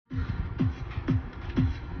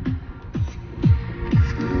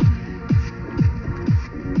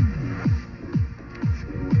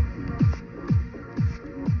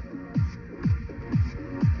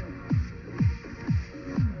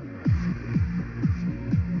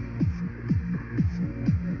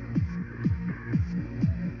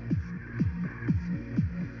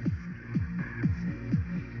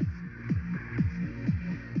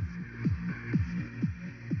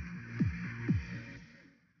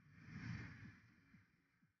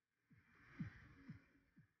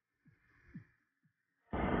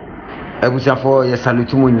Ebusafo ye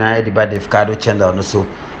salute mu na di ba Davcadotv channel no so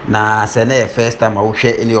na se na first time I will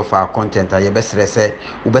share any of our content I be say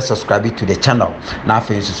we be subscribe to the channel na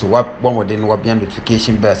afen so what one dey no be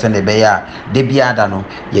notification bell se na be ya de bia da no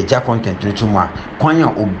ye ja content no tuma kwan a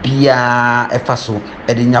obia efa so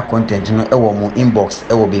e de nya content no e wo mu inbox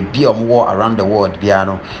e wo be bia o mo around the world bia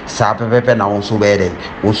no sa pepepe na won so be dey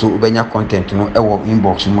wo so ubenya content no e wo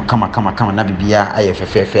inbox mu kama na bibia aye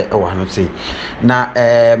fefefe e wo hanu say na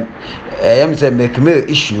am say Meek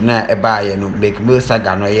issue na eba no Meek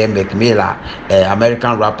saga no ye Meek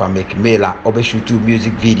American rapper Meek obe shoot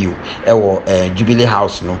music video e wo Jubilee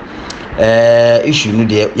House no issue no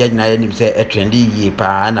de ya nyina nim say e trendy ye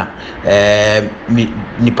pa na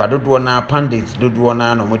nipa dodo na pandits dodo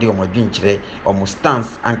na no mode omo dwinkyere omo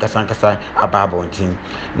stance ankasa ababontin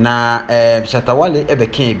na Shattawale ebe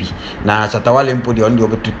kan bi na Shattawale mpo de on de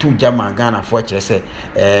obetutu jama Ghana fo kire say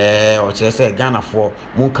o kire say Ghana fo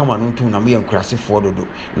mun kama no tu na me yankurase fo dodo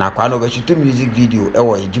na kwa no be shoot music video e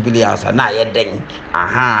wo Jubilee House na ye den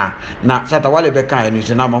aha na Shattawale be kan no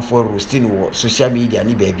so na ma fo roasting wo social media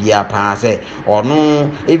ni ba bia pa say or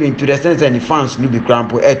no even to the sense any fans no be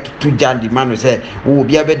crampo to jan the man say wo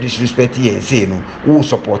bia be disrespect here say no wo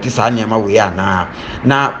support this anyama we na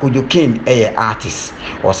Kojo Kinn artist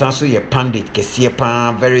or so ye pandit kese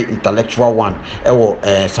pa very intellectual one wo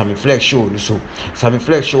Sammy Flex show no so Sammy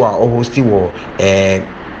Flex show a hosti wo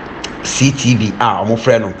CTV omo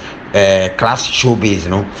friend no class showbiz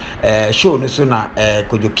no show no so na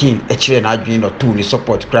Kojo Kinn kire na adwin no to ni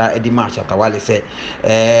support kra edi ma Shattawale say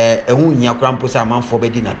ehun nya kra mpo say amanfo be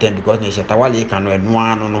di na ten because na Shattawale kan no enu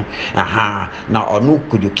anu no aha na onu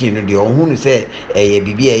Kojo Kinn no de ohun say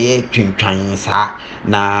bibi twintwan sa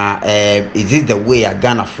na is it the way a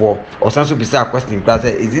Ghana for or so be say question kra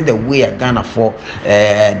say is it the way a Ghana for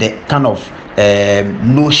the kind of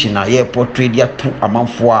notion a ye portray dia to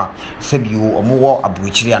amanfo a sebio omo wo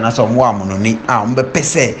abuchiri anasa omo amononi a ombe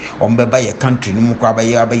pese ombe ba ye country no mukwa ba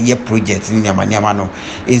ye project ni nyama no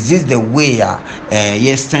is this the way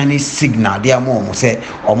ye standing signal dia mo say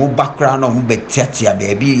omo background omo betiatia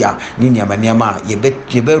baby ya ni nyama ye be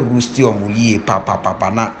roosti omo yi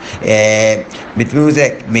papa na metimi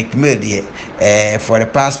say Meek for the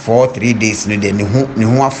past 3 days no de ni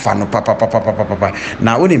hu afa no papa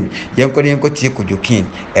na onim yenko tie Kojo Kinn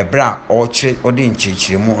ebra oche odin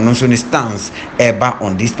chichiremu no so ni stance eba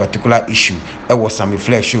on this particular issue e was Sammy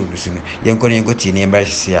Flex show no so yenko tie ni emba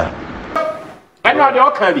hisia I know the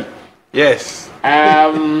okabi yes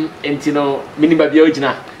entino miniba bia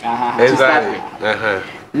ogina exactly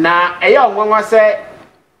na eya onwanwa say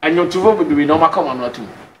anyotuvo bibi no makoma no atu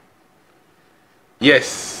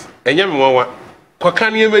yes enya me wonwa kwaka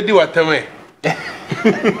ne emedi watame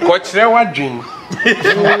ko kire wadwin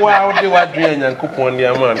wow de wadwin nyankopon ne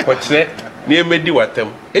aman ko kire ne emedi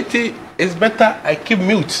watam eti it's better I keep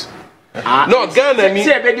mute no Ghana ni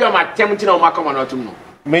say be di o matem tina o makoma no tum no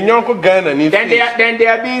me nyonko Ghana ni then they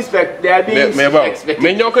are being expected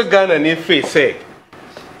me nyonko Ghana ni face say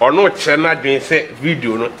ono kire na dwen say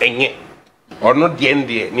video no enye ono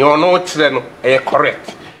de ni ono kire no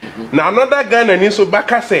correct na another Ghana ni so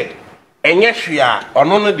baka say enye hwea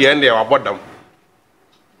ono no de wabodam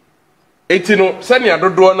eti no sani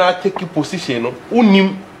adodo na take position no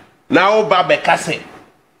unim na oba be kase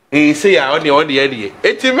say ya on the area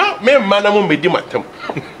eti me man na mo medi matam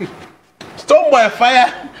stone boy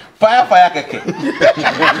fire keke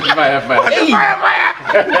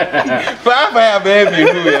fire baby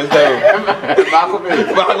who is there bago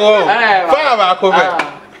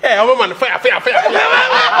hey I'm man fire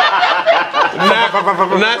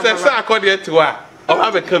na say sa akodi etuwa o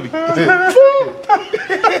have a kabi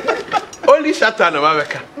only Shatta na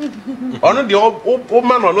mabeka ono de o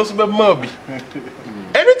man no so be ma bi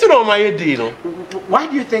anything on my day no. Why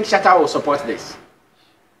do you think Shatta will support this?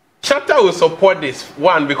 Shatta will support this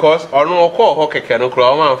one because ono ko ho keke no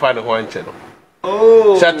kro o man fa ne ho anche no.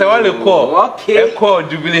 Oh, Shattawale call. Okay. E call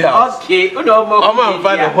Jubilee House. Okay. No more. O man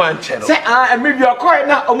fa ne ho anche no. Say maybe your coin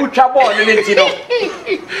na o mu twa ball ni ti no.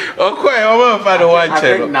 Okay, o man fa ne ho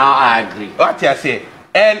anche no. Now I agree. What you say?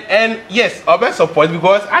 And yes, I be support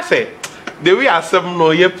because I say the way I said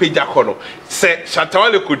no ye page akono say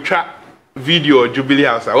Shattawale could track video Jubilee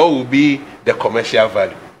House what will be the commercial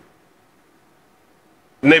value.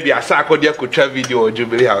 Maybe I say could track video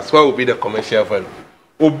Jubilee House what will be the commercial value.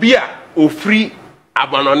 Obia o free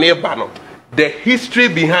abanone bano the history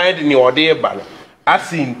behind ni ode bano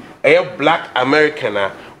as in a black American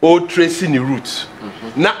or tracing the roots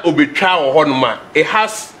na obetwa wo honoma it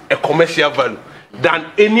has a commercial value than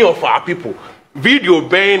any of our people. Video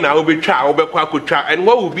bang now be try and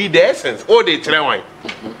what will be the essence? All the try.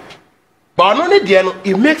 But only the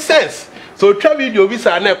it makes sense. So try video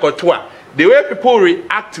visa na ekotoa. The way people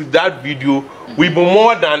react to that video will be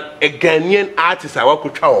more than a Ghanaian artist I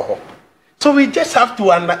could try. So we just have to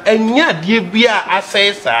enya die bia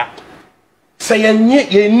assessor say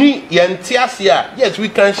yes, we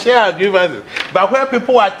can share our grievances, but where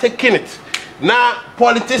people are taking it now,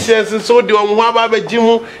 politicians and so they on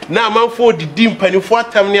jimu now man for the dim penny for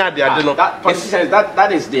time near the that politicians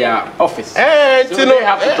that is their office. So they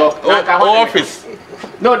have to talk. Office.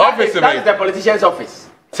 No, that is the politician's office.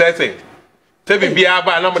 Say. Jubilee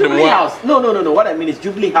House. No. What I mean is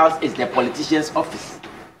Jubilee House is the politician's office.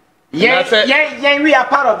 Yeah, we are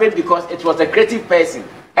part of it because it was a creative person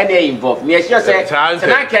and they involved. Me sure say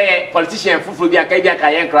politician fufu bi aka bi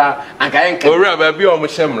aka yen kra anka yen ka. Ora baby o mo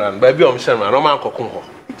shemran, o man kokun ho.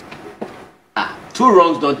 Two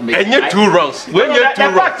wrongs don't make right. Two wrongs. When you two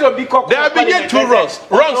wrongs. There be two wrongs.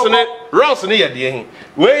 Wrongs ne ye de hin.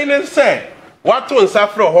 When you say what to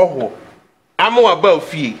nsafro ho amo about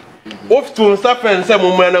fee. Of to nsafro nse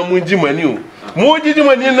mo mana munji mani o. Mo jiji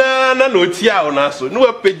mani na otia o na so. No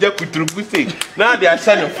we peja kuturuku say. Na dey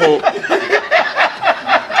asane phone.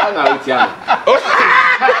 Ana otia.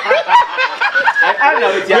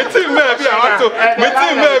 Meeting maybe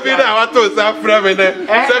I want to nsafro me ne.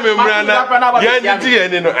 Se me mra na ya jiji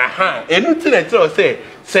eni no aha. Enu ti na tell say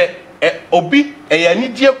obi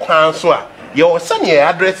eyanidie kwan so a ye wo sane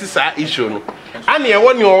address sa issue no. Ana ye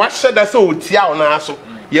woni o wa hyeda say otia o na so.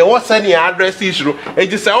 Ye was sending address issue. And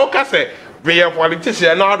just say, okay, say, we are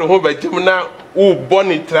politicians now the whole Jim now, who born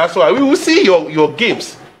in Traso. We will see your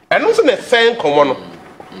games. And also the same common.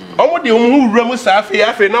 Omo the who remus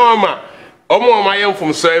afi now, ma. Omo my young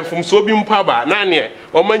from Sobim Paba, Nanya,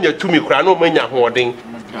 or mania to me, crano mania hoarding.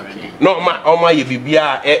 No, ma, or my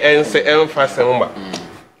Vibia, and say, emphasis.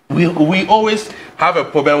 We always have a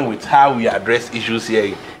problem with how we address issues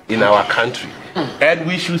here in our country. And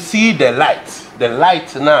we should see the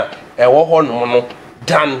light now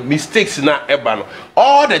than mistakes na ebano.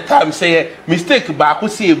 All the time say mistake ba ko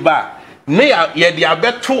see ba na ya de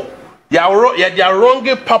abeto ya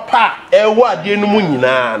wrong papa ewa de no mu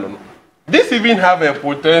nyina no. This even have a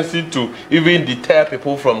potential to even deter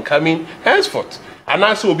people from coming henceforth. And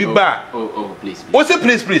also obi ba please. Oh say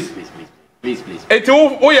please. Please. It's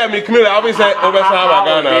who ya make me always say how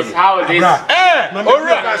it is. I'm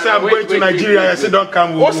going to Nigeria. I say don't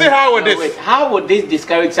come. What's say how it is? How would this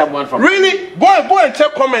discourage someone from? Really? Go and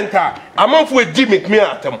check commenter. I'm off with Jim make me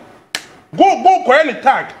at them. Go for any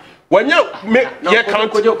tag. When you make your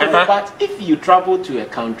country. But if you travel to a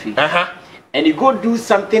country and you go do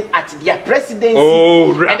something at their presidency,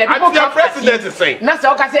 and the people at their presidency saying,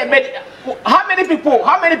 how many people?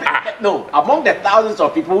 No, among the thousands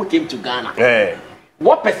of people who came to Ghana,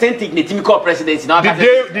 what percentage did you call presidency? Now,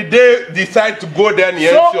 did they decide to go there?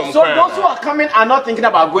 So those who are coming are not thinking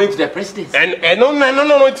about going to the presidency. And no,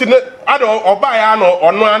 it's not. I don't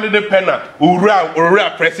or no under the penna.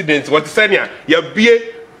 Ura president. What is saying? You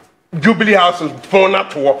be Jubilee House phone up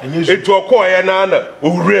to work. It will call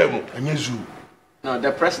No,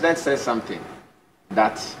 the president says something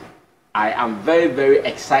that I am very, very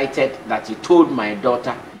excited that you told my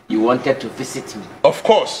daughter you wanted to visit me. Of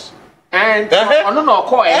course. And no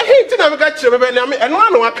call. I hate to have got you, and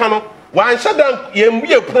one cannot. Why shut down ye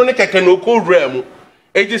pronic can no call realm.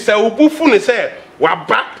 It is a buffon say, we're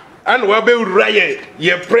back and we'll be riot,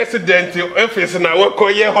 ye president, your office, and I will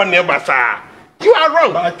call ye on your bazaar. You are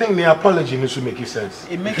wrong. But I think the apology needs to make sense.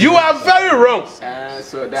 You are very wrong.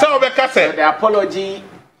 So the apology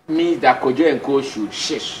means that Kojo and Co should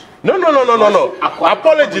shish. No.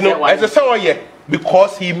 Apology no. As a someone here,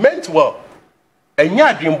 because he meant well. And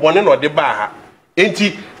you dream born or the bar.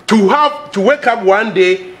 To wake up one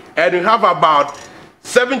day and you have about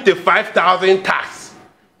 75,000 tax.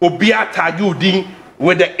 Obiata you ding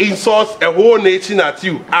with the insults a whole nation at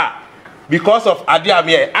you. Because of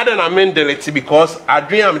Adiamie, I don't amend the because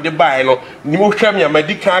Adriam the buy no Nimusham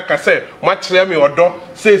medical cassette, much me or do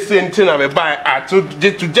say same thing I buy to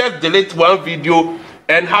just delete one video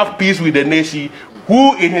and have peace with the nation.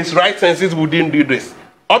 Who in his right senses wouldn't do this?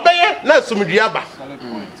 Obey not some diaba.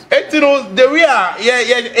 It knows the real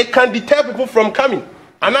it can deter people from coming.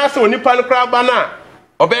 And also when you pan crab banana,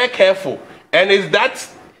 obey careful. And is that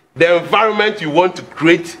the environment you want to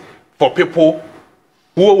create for people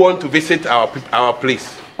who want to visit our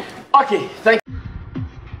place? Okay, thank you.